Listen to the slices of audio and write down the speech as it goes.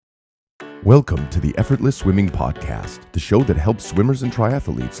Welcome to the Effortless Swimming Podcast, the show that helps swimmers and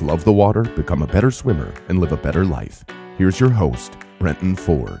triathletes love the water, become a better swimmer, and live a better life. Here's your host, Brenton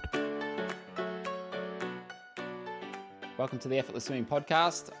Ford. Welcome to the Effortless Swimming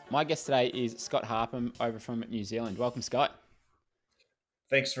Podcast. My guest today is Scott Harpham over from New Zealand. Welcome, Scott.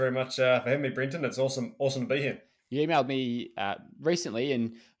 Thanks very much for having me, Brenton. It's awesome to be here. You emailed me recently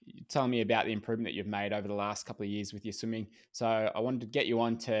and telling me about the improvement that you've made over the last couple of years with your swimming. So I wanted to get you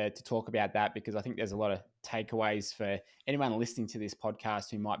on to talk about that because I think there's a lot of takeaways for anyone listening to this podcast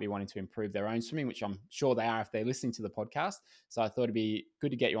who might be wanting to improve their own swimming, which I'm sure they are if they're listening to the podcast. So I thought it'd be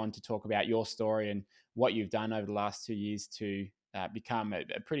good to get you on to talk about your story and what you've done over the last 2 years to become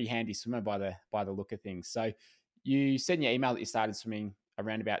a pretty handy swimmer by the look of things. So you said in your email that you started swimming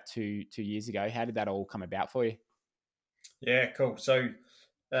around about two years ago. How did that all come about for you? Yeah, cool. So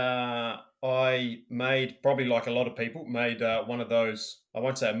I made, probably like a lot of people, one of those, I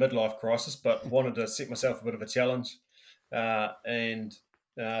won't say a midlife crisis, but wanted to set myself a bit of a challenge and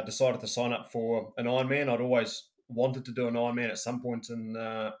decided to sign up for an Ironman. I'd always wanted to do an Ironman at some point in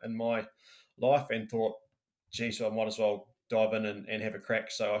my life and thought, geez, I might as well dive in and have a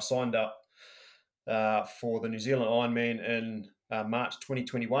crack. So I signed up for the New Zealand Ironman in March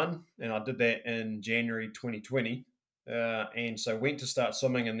 2021, and I did that in January 2020. And so went to start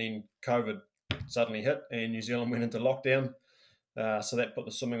swimming, and then COVID suddenly hit, and New Zealand went into lockdown. So that put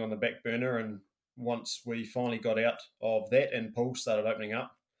the swimming on the back burner. And once we finally got out of that and pools started opening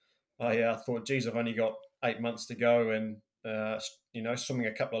up, I thought, geez, I've only got 8 months to go, and swimming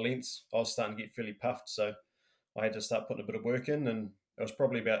a couple of lengths, I was starting to get fairly puffed. So I had to start putting a bit of work in, and it was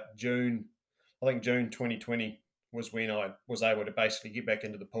probably about June 2020 was when I was able to basically get back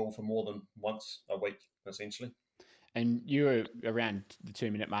into the pool for more than once a week, essentially. And you were around the 2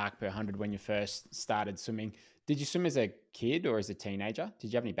 minute mark per 100 when you first started swimming. Did you swim as a kid or as a teenager?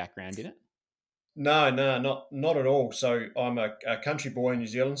 Did you have any background in it? No, not at all. So I'm a country boy in New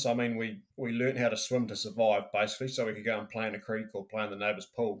Zealand. So I mean, we learned how to swim to survive, basically, so we could go and play in a creek or play in the neighbour's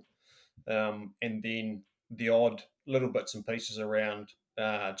pool, and then the odd little bits and pieces around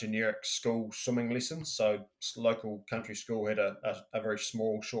generic school swimming lessons. So local country school had a very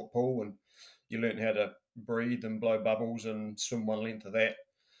small, short pool, and you learned how to breathe and blow bubbles and swim one length of that.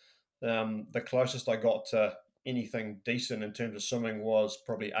 The closest I got to anything decent in terms of swimming was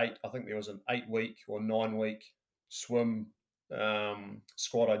probably eight. I think there was an 8 week or 9 week swim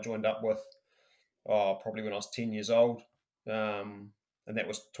squad I joined up with, probably when I was 10 years old, and that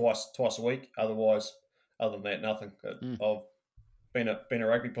was twice a week. Other than that, nothing. I've been a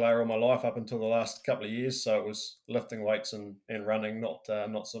rugby player all my life up until the last couple of years, so it was lifting weights and running, not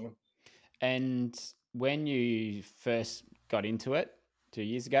swimming. And when you first got into it 2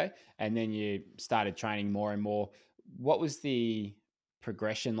 years ago, and then you started training more and more, what was the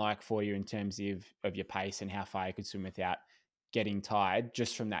progression like for you in terms of your pace and how far you could swim without getting tired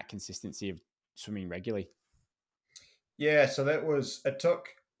just from that consistency of swimming regularly? Yeah, so it took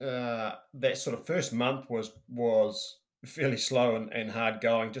that sort of first month was fairly slow and hard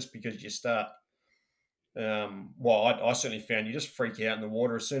going, just because you start. I certainly found you just freak out in the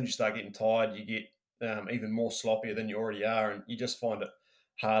water as soon as you start getting tired. You get even more sloppier than you already are, and you just find it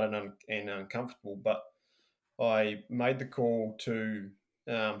hard and uncomfortable. But I made the call to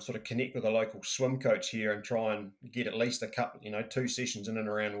sort of connect with a local swim coach here and try and get at least a couple, 2 sessions in and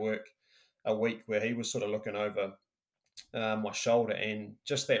around work a week, where he was sort of looking over my shoulder, and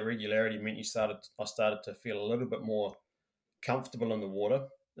just that regularity meant I started to feel a little bit more comfortable in the water.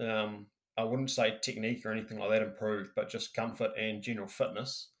 I wouldn't say technique or anything like that improved, but just comfort and general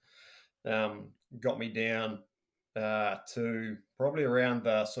fitness got me down to probably around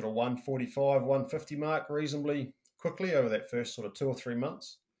the sort of 145, 150 mark reasonably quickly over that first sort of 2 or 3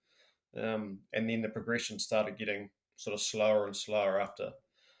 months. And then the progression started getting sort of slower and slower after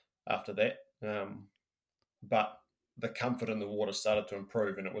that. But the comfort in the water started to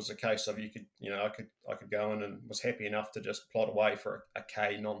improve, and it was a case of I could go in and was happy enough to just plod away for a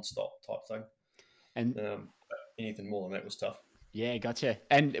K non-stop type thing. And But anything more than that was tough. yeah, gotcha.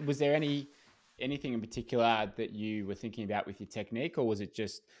 And was there anything in particular that you were thinking about with your technique, or was it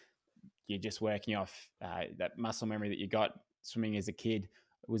just you're just working off that muscle memory that you got swimming as a kid?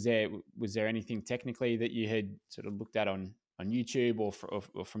 Was there anything technically that you had sort of looked at on YouTube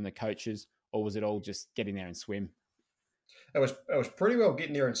or from the coaches, or was it all just getting there and swim? It was pretty well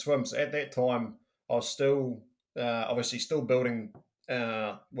getting there in swims. At that time, I was still obviously still building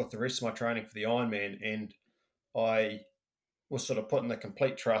with the rest of my training for the Ironman, and I was sort of putting the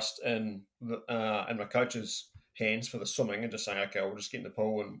complete trust in my coach's hands for the swimming, and just saying, okay, we'll just get in the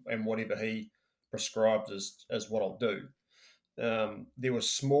pool, and whatever he prescribes is what I'll do. There were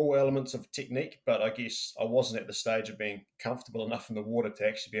small elements of technique, but I guess I wasn't at the stage of being comfortable enough in the water to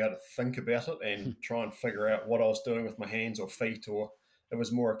actually be able to think about it and try and figure out what I was doing with my hands or feet, or it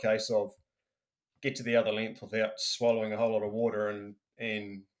was more a case of get to the other length without swallowing a whole lot of water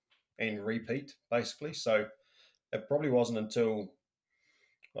and repeat basically. So it probably wasn't until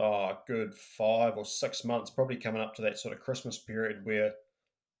a good 5 or 6 months, probably coming up to that sort of Christmas period, where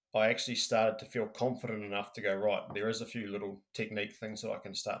I actually started to feel confident enough to go, right, there is a few little technique things that I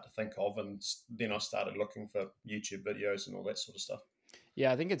can start to think of. And then I started looking for YouTube videos and all that sort of stuff.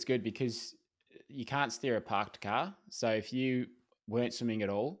 Yeah, I think it's good because you can't steer a parked car. So if you weren't swimming at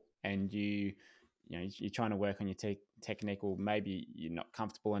all and you're trying to work on your technique, or maybe you're not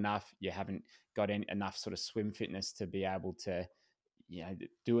comfortable enough, you haven't got enough sort of swim fitness to be able to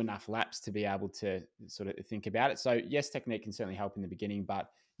do enough laps to be able to sort of think about it. So yes, technique can certainly help in the beginning, but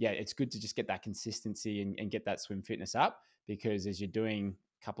yeah, it's good to just get that consistency and get that swim fitness up, because as you're doing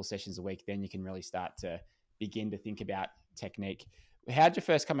a couple sessions a week, then you can really start to begin to think about technique. How did you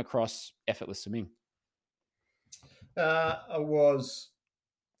first come across effortless swimming? I was,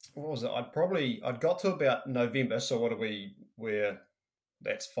 what was it? I'd got to about November. So what are we? We're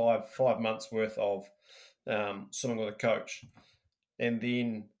that's five months worth of swimming with a coach, and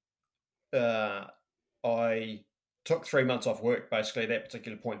then uh, I took 3 months off work basically at that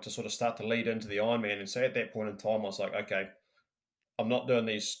particular point to sort of start to lead into the Ironman. And so at that point in time, I was like, okay, I'm not doing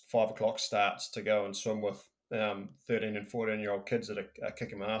these 5 o'clock starts to go and swim with 13 and 14-year-old kids that are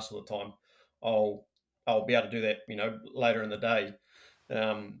kicking my ass all the time. I'll I'll be able to do that, later in the day,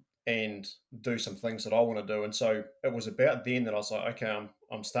 and do some things that I want to do. And so it was about then that I was like, okay,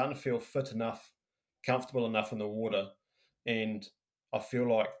 I'm starting to feel fit enough, comfortable enough in the water, and I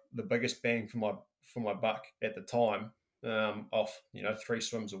feel like the biggest bang for my buck at the time, off 3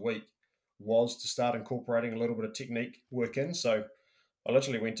 swims a week, was to start incorporating a little bit of technique work in. So I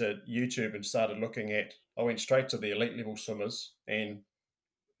literally went to YouTube and started looking at. I went straight to the elite level swimmers, and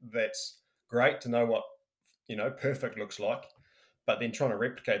that's great to know what perfect looks like. But then trying to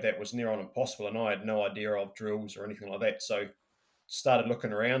replicate that was near on impossible, and I had no idea of drills or anything like that. So started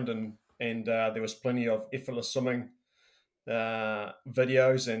looking around, and there was plenty of effortless swimming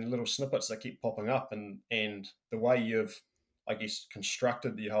videos and little snippets that keep popping up, and the way you've, I guess,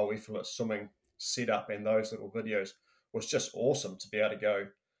 constructed the whole effortless swimming setup and those little videos was just awesome to be able to go,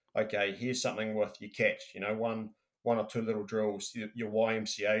 okay, here's something with your catch, one or two little drills, your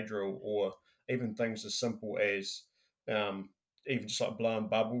YMCA drill, or even things as simple as um, even just like blowing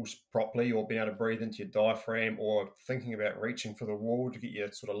bubbles properly, or being able to breathe into your diaphragm, or thinking about reaching for the wall to get your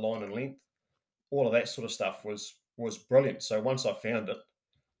sort of line and length. All of that sort of stuff was brilliant. So once I found it,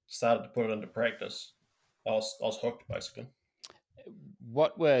 started to put it into practice, I was hooked basically.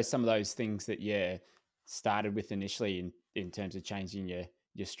 What were some of those things that you started with initially in terms of changing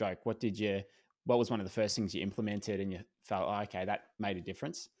your stroke? What was one of the first things you implemented and you felt, oh, okay, that made a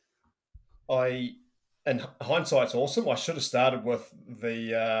difference? I, in hindsight's awesome. I should have started with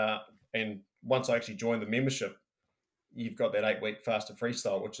and once I actually joined the membership, you've got that 8 week faster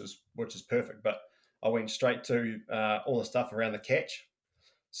freestyle, which is perfect. But I went straight to all the stuff around the catch.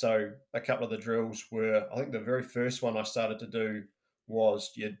 So a couple of the drills were, I think the very first one I started to do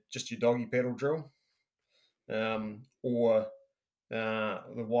was your doggy paddle drill, or the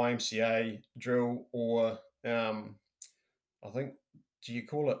YMCA drill, or I think, do you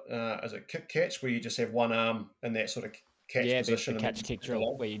call it as a kick catch, where you just have one arm in that sort of catch Yeah, the position and then catch you kick kick drill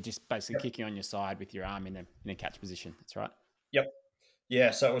along? where you're just basically Yep. kicking on your side with your arm in a catch position. That's right. Yep.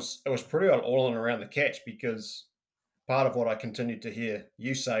 Yeah. So it was pretty all on around the catch, because part of what I continued to hear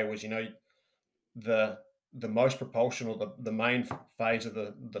you say was, the the most propulsion, or the main phase of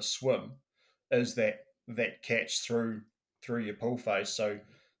the swim is that catch through your pull phase. So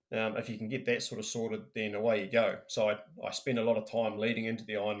if you can get that sort of sorted, then away you go. So I spend a lot of time leading into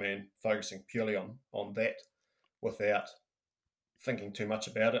the Ironman focusing purely on that, without thinking too much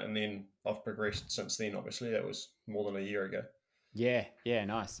about it. And then I've progressed since then. Obviously, that was more than a year ago. Yeah, yeah,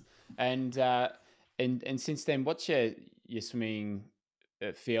 nice. And and since then, what's your swimming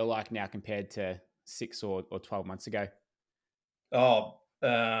feel like now compared to 6 or 12 months ago? Oh,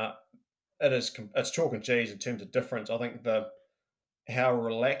 it's chalk and cheese in terms of difference. I think the how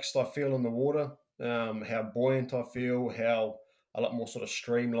relaxed I feel in the water, how buoyant I feel, how a lot more sort of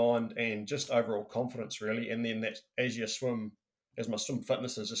streamlined, and just overall confidence really. And then that as my swim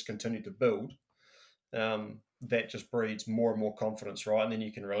fitness has just continued to build, that just breeds more and more confidence, right? And then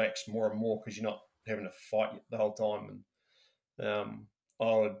you can relax more and more because you're not having to fight the whole time. And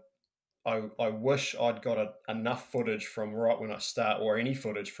I would. I wish I'd got enough footage from right when I start, or any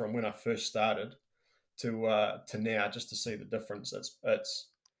footage from when I first started, to now, just to see the difference.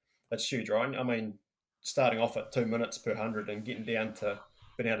 It's huge, right? I mean, starting off at 2 minutes per 100 and getting down to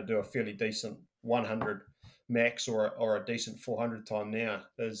being able to do a fairly decent 100 max or a decent 400 time now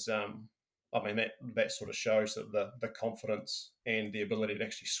is, I mean, that sort of shows that the confidence and the ability to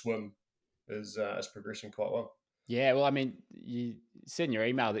actually swim is progressing quite well. Yeah, well, I mean, you said in your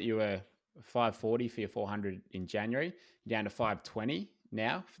email that you were 540 for your 400 in January, down to 520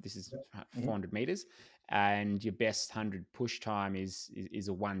 now. This is Mhm. 400 meters, and your best 100 push time is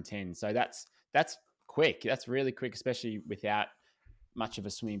a 110. So that's quick. That's really quick, especially without much of a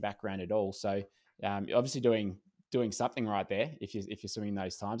swimming background at all. So you're obviously doing something right there if you're swimming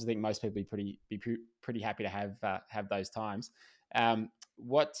those times. I think most people pretty happy to have those times.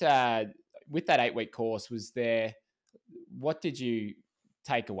 What with that 8 week course, was there, what did you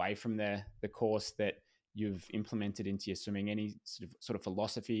take away from the course that you've implemented into your swimming? Any sort of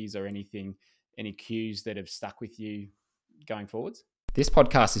philosophies or anything, any cues that have stuck with you going forwards? This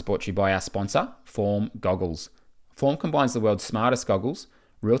podcast is brought to you by our sponsor, Form Goggles. Form combines the world's smartest goggles,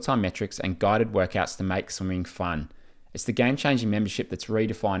 real-time metrics, and guided workouts to make swimming fun. It's the game-changing membership that's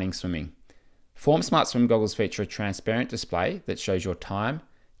redefining swimming. Form Smart Swim Goggles feature a transparent display that shows your time,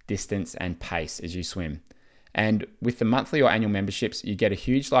 distance, and pace as you swim. And with the monthly or annual memberships, you get a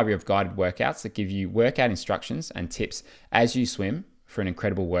huge library of guided workouts that give you workout instructions and tips as you swim for an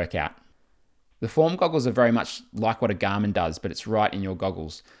incredible workout. The Form goggles are very much like what a Garmin does, but it's right in your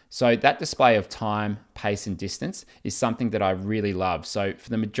goggles. So that display of time, pace, and distance is something that I really love. So for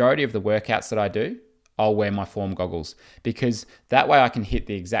the majority of the workouts that I do, I'll wear my Form goggles because that way I can hit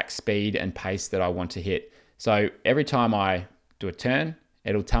the exact speed and pace that I want to hit. So every time I do a turn,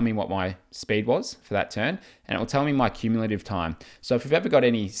 it'll tell me what my speed was for that turn, and it'll tell me my cumulative time. So if we've ever got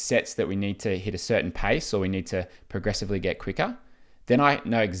any sets that we need to hit a certain pace or we need to progressively get quicker, then I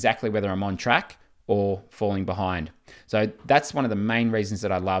know exactly whether I'm on track or falling behind. So that's one of the main reasons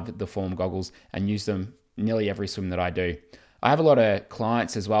that I love the Form goggles and use them nearly every swim that I do. I have a lot of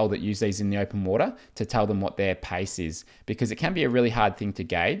clients as well that use these in the open water to tell them what their pace is, because it can be a really hard thing to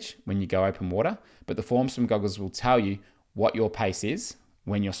gauge when you go open water, but the Form swim goggles will tell you what your pace is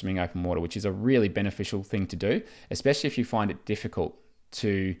when you're swimming open water, which is a really beneficial thing to do, especially if you find it difficult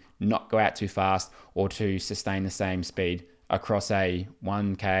to not go out too fast or to sustain the same speed across a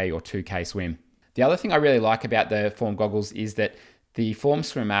 1K or 2K swim. The other thing I really like about the Form goggles is that the Form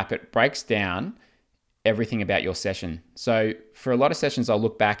Swim app, it breaks down everything about your session. So for a lot of sessions, I'll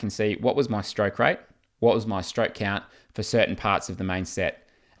look back and see what was my stroke rate, what was my stroke count for certain parts of the main set.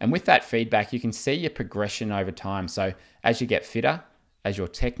 And with that feedback, you can see your progression over time. So as you get fitter, as your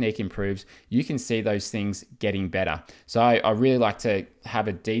technique improves, you can see those things getting better. So I really like to have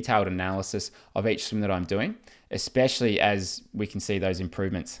a detailed analysis of each swim that I'm doing, especially as we can see those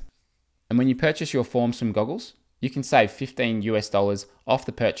improvements. And when you purchase your Form Swim goggles, you can save $15 off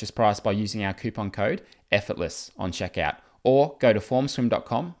the purchase price by using our coupon code EFFORTLESS on checkout, or go to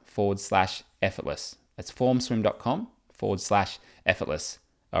formswim.com/effortless. That's formswim.com/effortless.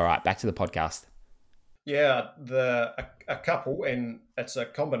 All right, back to the podcast. Yeah, a couple, and it's a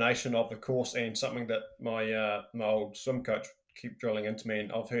combination of the course and something that my old swim coach keep drilling into me,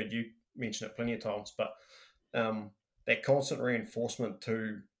 and I've heard you mention it plenty of times. But that constant reinforcement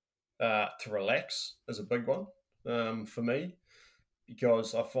to relax is a big one for me,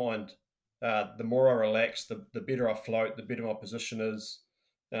 because I find the more I relax, the better I float, the better my position is,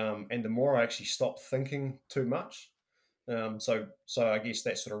 and the more I actually stop thinking too much. So I guess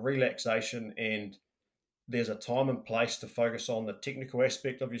that sort of relaxation, and there's a time and place to focus on the technical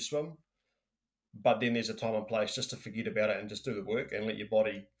aspect of your swim, but then there's a time and place just to forget about it and just do the work and let your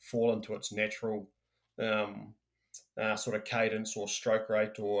body fall into its natural um, sort of cadence or stroke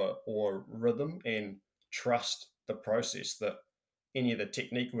rate or rhythm, and trust the process that any of the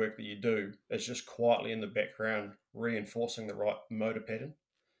technique work that you do is just quietly in the background reinforcing the right motor pattern,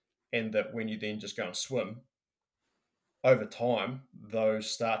 and that when you then just go and swim over time, those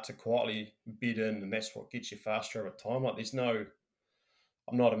start to quietly bed in, and that's what gets you faster over time. Like there's no,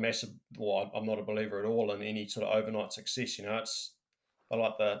 I'm not a massive, well, I'm not a believer at all in any sort of overnight success. It's, I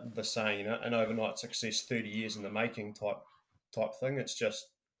like the saying, an overnight success, 30 years in the making type thing. It's just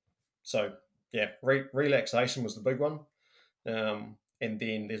so yeah. Relaxation was the big one, and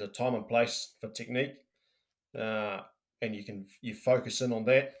then there's a time and place for technique, uh, and you focus in on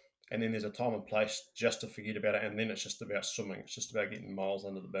that, and then there's a time and place just to forget about it, and then it's just about swimming. It's just about getting miles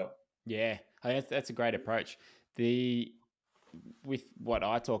under the belt. Yeah, that's a great approach. The With what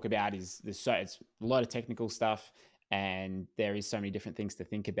I talk about is it's a lot of technical stuff, and there is so many different things to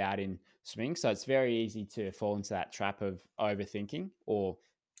think about in swimming. So it's very easy to fall into that trap of overthinking or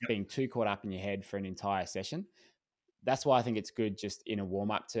being too caught up in your head for an entire session. That's why I think it's good just in a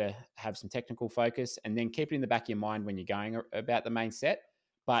warm up to have some technical focus and then keep it in the back of your mind when you're going about the main set.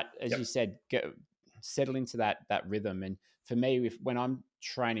 But as you Yep. said, settle into that rhythm. And for me, when I'm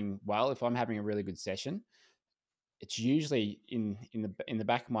training well, if I'm having a really good session, it's usually in the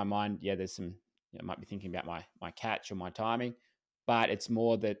back of my mind. Yeah, there's some. I might be thinking about my catch or my timing, but it's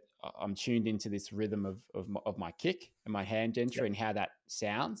more that I'm tuned into this rhythm of my kick and my hand Yep. entry and how that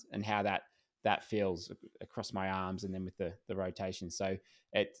sounds and how that feels across my arms and then with the rotation. So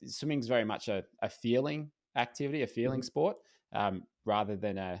swimming's very much a feeling activity, a feeling Mhm. sport, rather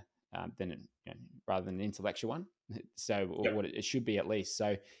than rather than an intellectual one. So Yep. what it should be at least.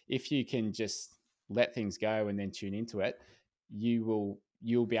 So if you can just let things go and then tune into it, you'll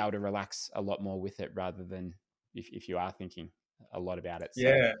be able to relax a lot more with it rather than if you are thinking a lot about it.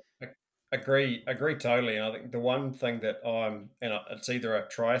 So Yeah. Agree totally. And I think the one thing that it's either a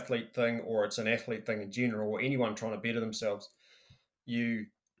triathlete thing or it's an athlete thing in general, or anyone trying to better themselves. You,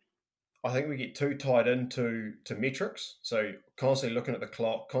 I think we get too tied into metrics. So constantly looking at the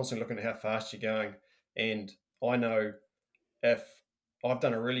clock, constantly looking at how fast you're going. And I know if I've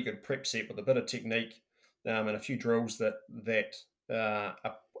done a really good prep set with a bit of technique and a few drills that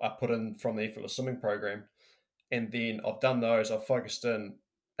are put in from the effortless swimming program, and then I've done those. I've focused in.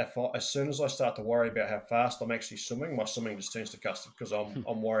 As soon as I start to worry about how fast I'm actually swimming, my swimming just turns to custard because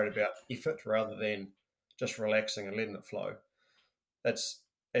I'm worried about effort rather than just relaxing and letting it flow. That's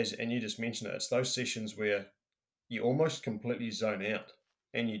and you just mentioned it. It's those sessions where you almost completely zone out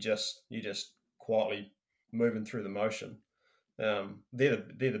and you just quietly moving through the motion. They're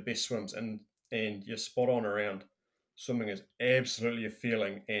the best swims, and you're spot on around. Swimming is absolutely a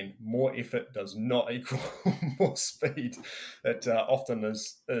feeling, and more effort does not equal more speed. It often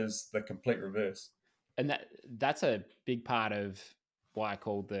is the complete reverse. and that's a big part of why I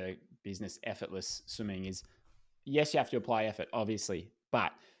call the business effortless swimming is yes, you have to apply effort, obviously,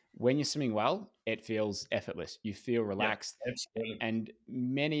 but when you're swimming well, it feels effortless. You feel Yep, relaxed. absolutely. And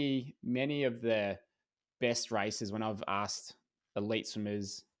many of the best races, when I've asked elite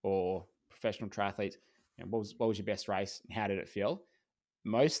swimmers or professional triathletes, what was your best race and how did it feel?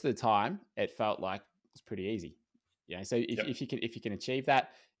 Most of the time, it felt like it's pretty easy. So if, Yep. if you can achieve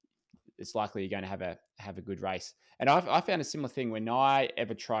that, it's likely you're going to have a good race. And I found a similar thing when I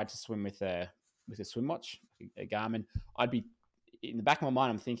ever tried to swim with a swim watch, a Garmin. I'd be in the back of my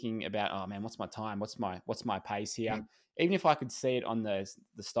mind, I'm thinking about, oh man, what's my time? What's my pace here? Mm. Even if I could see it on the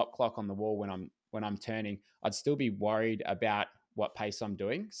stop clock on the wall when I'm turning, I'd still be worried about what pace I'm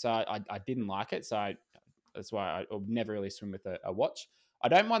doing. So I didn't like it. That's why I would never really swim with a watch. I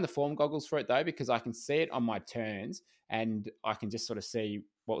don't mind the form goggles for it though, because I can see it on my turns and I can just sort of see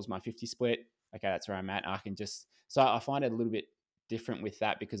what was my 50 split. Okay, that's where I'm at. So I find it a little bit different with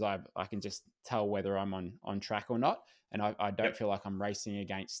that because I can just tell whether I'm on track or not. And I don't Yep. feel like I'm racing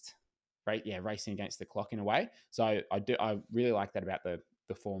against racing against the clock in a way. So I really like that about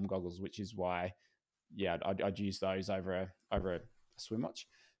the form goggles, which is why I'd use those over a swim watch.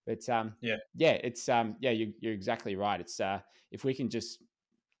 But Yeah. it's you're exactly right. It's if we can just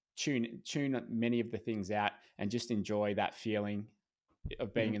tune many of the things out and just enjoy that feeling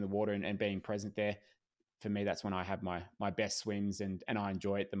of being Mhm. in the water and being present there. For me, that's when I have my best swims and I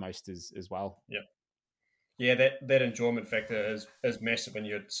enjoy it the most as well. Yeah. Yeah. That enjoyment factor is massive, and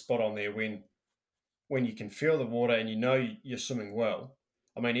you're spot on there when you can feel the water and you know you're swimming well.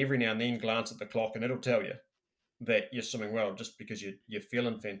 I mean, every now and then glance at the clock and it'll tell you that you're swimming well just because you're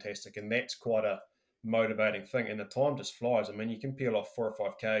feeling fantastic, and that's quite a motivating thing. And the time just flies. I mean, you can peel off 4 or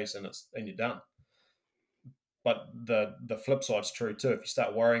 5 Ks and you're done. But the flip side's true too. If you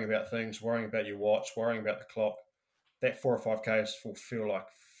start worrying about things, worrying about your watch, worrying about the clock, that 4 or 5 Ks will feel like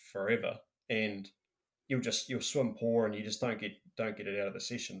forever, and you'll swim poor, and you just don't get it out of the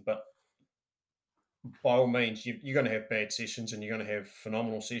session. But by all means, you're going to have bad sessions and you're going to have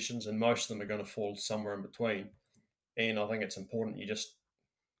phenomenal sessions, and most of them are going to fall somewhere in between. And I think it's important you just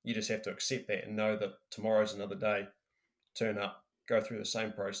have to accept that and know that tomorrow's another day. Turn up, go through the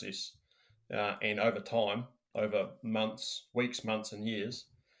same process, and over time, over months, weeks, months, and years,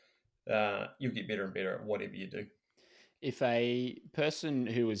 you'll get better and better at whatever you do. If a person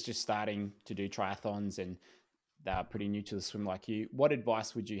who was just starting to do triathlons and they're pretty new to the swim like you, what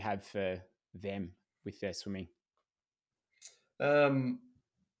advice would you have for them with their swimming? Um,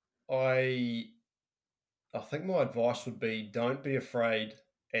 I I think my advice would be don't be afraid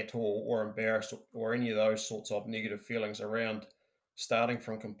at all or embarrassed or any of those sorts of negative feelings around starting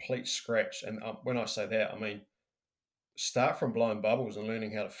from complete scratch. And when I say that, I mean start from blowing bubbles and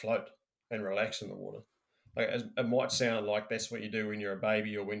learning how to float and relax in the water. Like, it might sound like that's what you do when you're a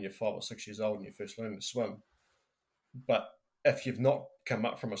baby or when you're 5 or 6 years old and you're first learning to swim. But if you've not come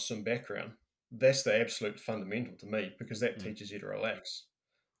up from a swim background, that's the absolute fundamental to me, because that Mm. teaches you to relax.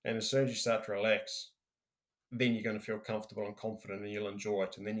 And as soon as you start to relax, then you're going to feel comfortable and confident and you'll enjoy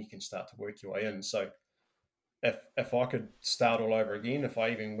it. And then you can start to work your way in. So if I could start all over again, if I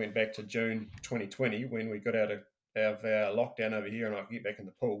even went back to June 2020 when we got out of our lockdown over here and I could get back in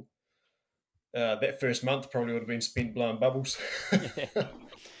the pool, that first month probably would have been spent blowing bubbles. Yeah.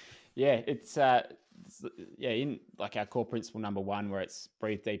 Yeah, yeah, in like our core principle number one, where it's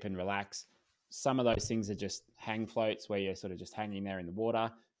breathe deep and relax. Some of those things are just hang floats where you're sort of just hanging there in the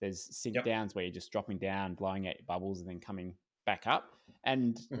water. There's sink Yep. downs where you're just dropping down, blowing out your bubbles, and then coming back up.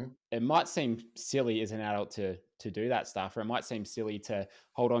 And Mhm. it might seem silly as an adult to do that stuff, or it might seem silly to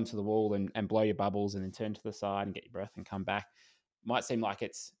hold on to the wall and blow your bubbles and then turn to the side and get your breath and come back. Might seem like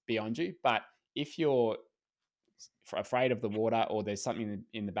it's beyond you, but if you're afraid of the water, or there's something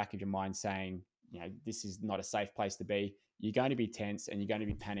in the back of your mind saying, this is not a safe place to be, you're going to be tense and you're going to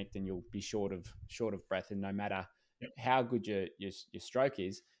be panicked and you'll be short of breath. And no matter Yep. how good your stroke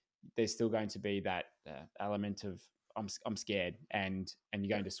is, there's still going to be that element of I'm scared, and you're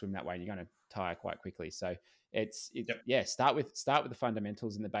going Yep. to swim that way and you're going to tire quite quickly. So it's Yep. yeah, start with the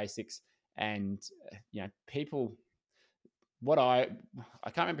fundamentals and the basics. And people, what I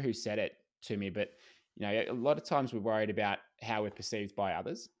can't remember who said it to me, but a lot of times we're worried about how we're perceived by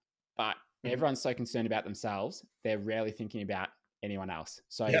others, but Mhm. everyone's so concerned about themselves, they're rarely thinking about anyone else.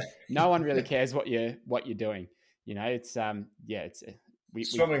 So Yeah. no one really cares what you're doing. It's yeah, it's we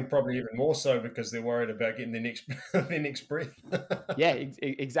Swimming probably even more so because they're worried about getting their next their next breath. Yeah,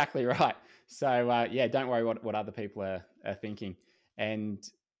 exactly right. So yeah, don't worry what other people are thinking. And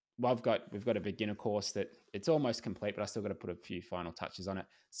we've got a beginner course that it's almost complete, but I still got to put a few final touches on it.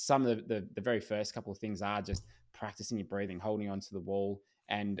 Some of the very first couple of things are just practicing your breathing, holding onto the wall,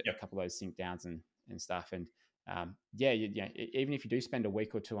 and a Yep. couple of those sink downs and stuff. And even if you do spend a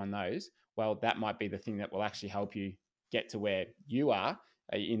week or two on those, well, that might be the thing that will actually help you get to where you are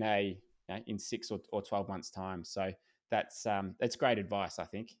in 6 or 12 months time. So that's great advice. I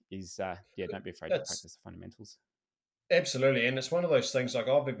think is don't be afraid to That's practice the fundamentals. absolutely, and it's one of those things. Like,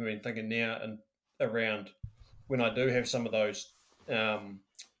 I've even been thinking now and around when I do have some of those.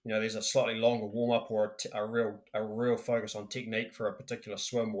 There's a slightly longer warm up or a real focus on technique for a particular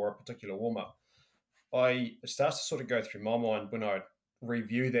swim or a particular warm up. It starts to sort of go through my mind when I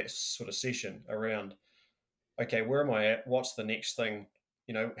review that sort of session around, okay, where am I at? What's the next thing?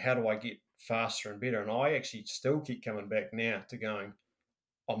 How do I get faster and better? And I actually still keep coming back now to going,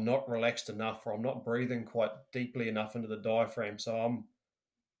 I'm not relaxed enough, or I'm not breathing quite deeply enough into the diaphragm. So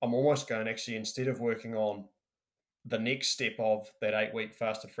I'm almost going, actually, instead of working on the next step of that 8 week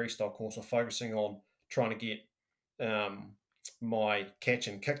faster freestyle course, or focusing on trying to get um, my catch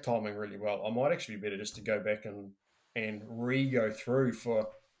and kick timing really well, I might actually be better just to go back and re-go through for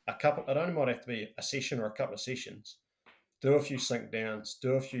a couple. It only might have to be a session or a couple of sessions. Do a few sink downs,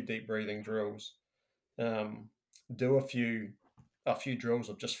 do a few deep breathing drills, um, do a few drills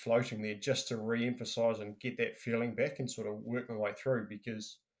of just floating there, just to re-emphasize and get that feeling back and sort of work my way through.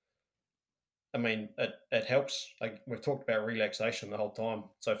 Because I mean, it helps. Like, we've talked about relaxation the whole time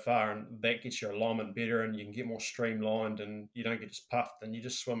so far, and that gets your alignment better, and you can get more streamlined, and you don't get just puffed, and you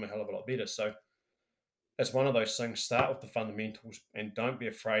just swim a hell of a lot better. So it's one of those things. Start with the fundamentals, and don't be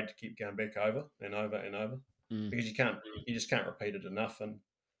afraid to keep going back over and over and over, Mm. because you just can't repeat it enough. And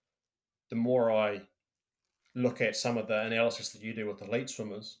the more I look at some of the analysis that you do with elite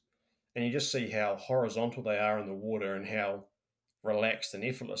swimmers, and you just see how horizontal they are in the water and how relaxed and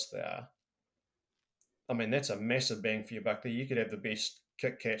effortless they are. I mean, that's a massive bang for your buck there. You could have the best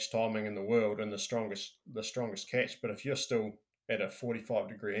kick catch timing in the world and the strongest catch, but if you're still at a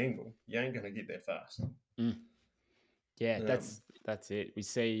 45-degree angle, you ain't going to get that fast. Mm. Yeah, Um, that's it. We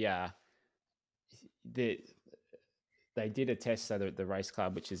see the they did a test. So the race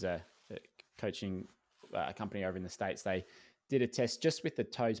club, which is a coaching company over in the States, they did a test just with the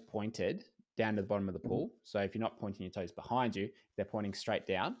toes pointed down to the bottom of the mhm. pool. So if you're not pointing your toes behind you, they're pointing straight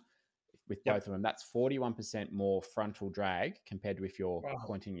down with both Yep. of them. That's 41% more frontal drag compared to if you're Wow.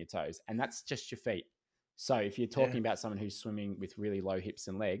 pointing your toes. And that's just your feet. So if you're Yeah. talking about someone who's swimming with really low hips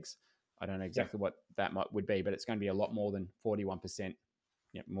and legs, I don't know Yep. exactly what that would be, but it's going to be a lot more than 41%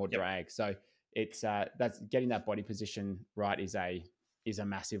 more Yep. drag. So it's that's getting that body position right is a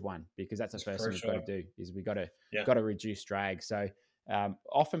massive one, because that's the It's first thing we've got to crucial. do is we got to Yeah. got to reduce drag. So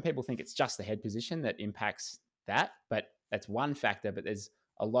often people think it's just the head position that impacts that, but that's one factor. But there's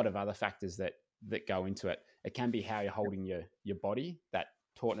a lot of other factors that go into it. It can be how you're Yep. holding your body, that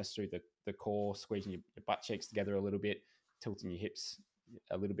tautness through the core, squeezing your butt cheeks together a little bit, tilting your hips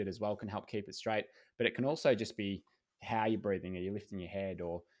a little bit as well can help keep it straight. But it can also just be how you're breathing. Are you lifting your head,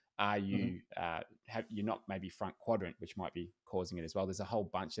 or are Mm-hmm. you you're not maybe front quadrant, which might be causing it as well. There's a whole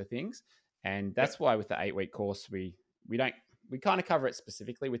bunch of things, and Yep. that's why with the 8-week course we don't we kind of cover it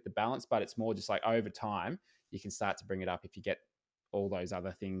specifically with the balance, but it's more just like over time you can start to bring it up if you get all those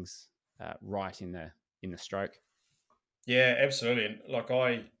other things right in the stroke. Yeah, absolutely. And like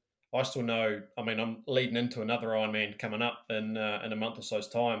I still know. I mean, I'm leading into another Ironman coming up in a month or so's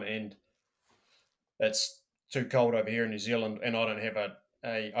time, and it's too cold over here in New Zealand, and I don't have a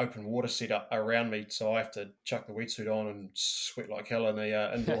open water setup around me, so I have to chuck the wetsuit on and sweat like hell in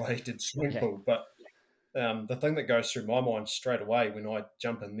the indoor heated swimming Yeah. pool. But the thing that goes through my mind straight away when I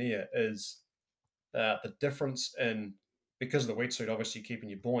jump in there is the difference in, because of the wetsuit obviously keeping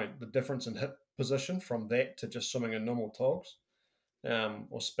you buoyant, the difference in hip position from that to just swimming in normal togs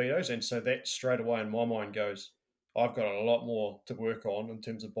or speedos, and so that straight away in my mind goes, I've got a lot more to work on in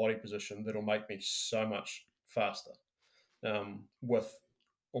terms of body position that'll make me so much faster with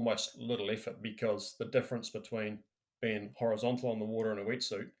almost little effort, because the difference between being horizontal on the water in a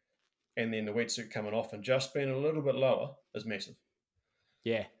wetsuit and then the wetsuit coming off and just being a little bit lower is massive.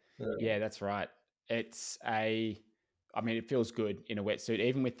 Yeah, Uh, yeah, that's right. It's a, I mean, it feels good in a wetsuit,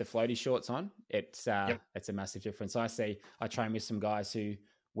 even with the floaty shorts on. yep. It's a massive difference. I train with some guys who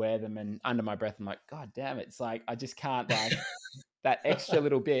wear them, and under my breath, I'm like, God damn it! It's like I just can't like that extra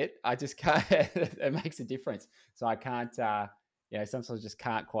little bit. I just can't. It makes a difference. So I can't. Sometimes I just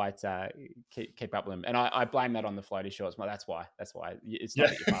can't quite keep up with them, and I blame that on the floaty shorts. Well, that's why. That's why. It's not Yeah,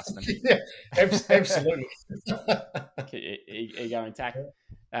 that you bust them. yeah, absolutely. Ego intact.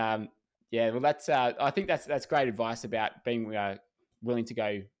 Um, yeah, well, I think that's great advice about being willing to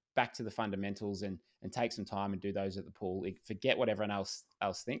go back to the fundamentals and take some time and do those at the pool. Forget what everyone else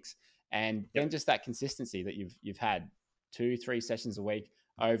thinks, and then Yep. just that consistency that you've had 2-3 sessions a week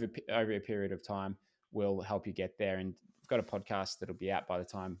over a period of time will help you get there. And I've got a podcast that'll be out by the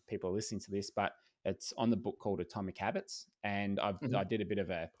time people are listening to this, but it's on the book called Atomic Habits, and I Mhm. did a bit of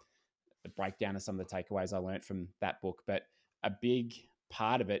a breakdown of some of the takeaways I learned from that book. But a big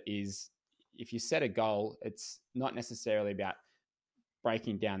part of it is if you set a goal, it's not necessarily about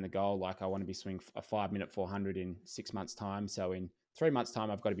breaking down the goal like I want to be swimming a 5-minute 400 in 6 months' time. So in 3 months' time,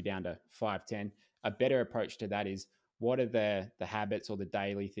 I've got to be down to 5:10. A better approach to that is what are the habits or the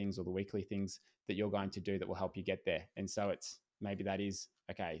daily things or the weekly things that you're going to do that will help you get there. And so it's maybe that is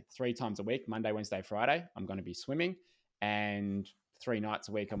okay, 3 times a week, Monday, Wednesday, Friday, I'm going to be swimming, and 3 nights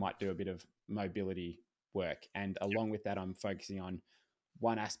a week I might do a bit of mobility work. And along with that, I'm focusing on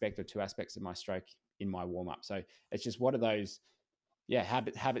one aspect or two aspects of my stroke in my warm up. So it's just what are those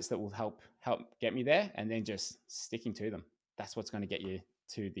habits that will help get me there, and then just sticking to them. That's what's going to get you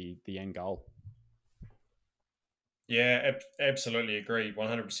to the end goal. Yeah, absolutely agree,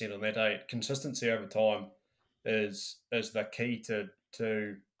 100% on that. Consistency over time is the key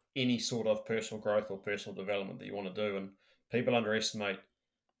to any sort of personal growth or personal development that you want to do, and people underestimate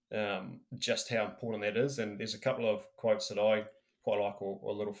just how important that is. And there's a couple of quotes that I quite like,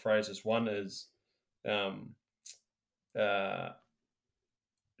 or little phrases. One is um, uh,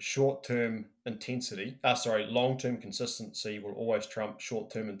 short-term intensity. Long-term consistency will always trump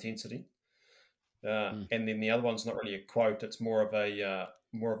short-term intensity. Mm. And then the other one's not really a quote; it's more of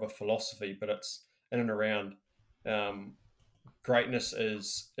a philosophy, but it's in and around um, greatness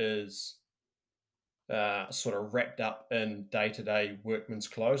is sort of wrapped up in day to day workman's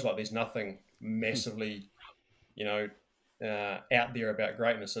clothes. Like there's nothing massively, you know, out there about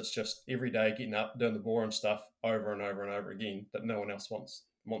greatness. It's just every day getting up, doing the boring stuff over and over and over again that no one else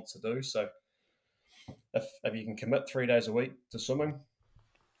wants to do. So if you can commit 3 days a week to swimming,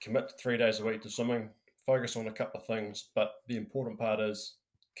 commit to 3 days a week to swimming, focus on a couple of things. But the important part is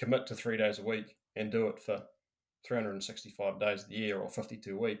commit to 3 days a week and do it for 365 days of the year or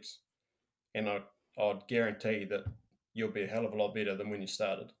 52 weeks. And I'd guarantee that you'll be a hell of a lot better than when you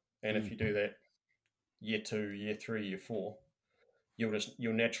started. And if Mm. you do that year 2, year 3, year 4,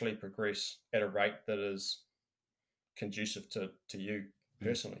 you'll naturally progress at a rate that is conducive to you Mm.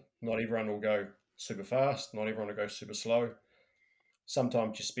 personally. Not everyone will go super fast, not everyone will go super slow.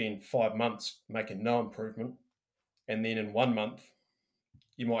 Sometimes you spend 5 months making no improvement, and then in 1 month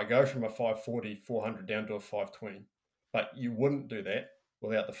you might go from a 540 400 down to a 520, but you wouldn't do that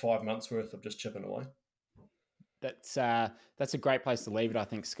without the 5 months worth of just chipping away. That's a great place to leave it, I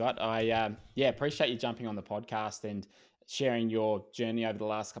think, Scott. I appreciate you jumping on the podcast and sharing your journey over the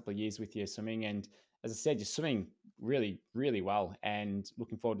last couple of years with your swimming. And as I said, your swimming really, really well, and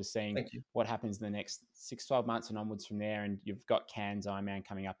looking forward to seeing Thank you. what happens in the next 6-12 months and onwards from there. And you've got Cairns Ironman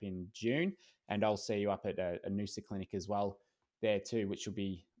coming up in June, and I'll see you up at a Noosa clinic as well there too, which will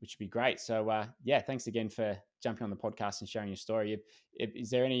be great. So thanks again for jumping on the podcast and sharing your story. Is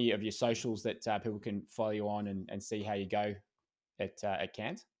there any of your socials that people can follow you on and see how you go at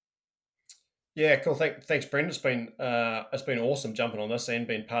Cairns? Yeah, cool. Thanks, Brendan. It's been awesome jumping on this and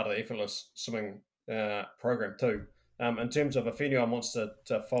being part of the Effortless Swimming program too. In terms of if anyone wants to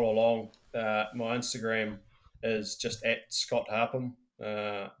follow along, my Instagram is just at Scott Harpham.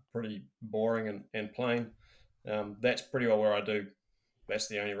 Pretty boring and plain. That's pretty well where I do. That's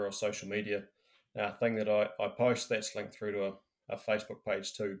the only real social media thing that I post. That's linked through to a Facebook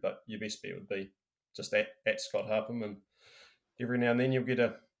page too. But your best bet would be just at Scott Harpham, and every now and then you'll get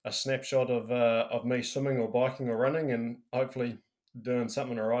a snapshot of me swimming or biking or running, and hopefully doing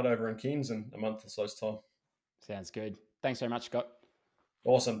something all right over in Cairns in a month or so's time. Sounds good. Thanks very much, Scott.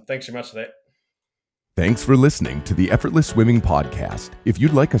 Awesome. Thanks so much for that. Thanks for listening to the Effortless Swimming Podcast. If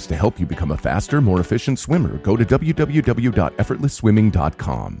you'd like us to help you become a faster, more efficient swimmer, go to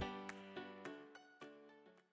www.effortlessswimming.com.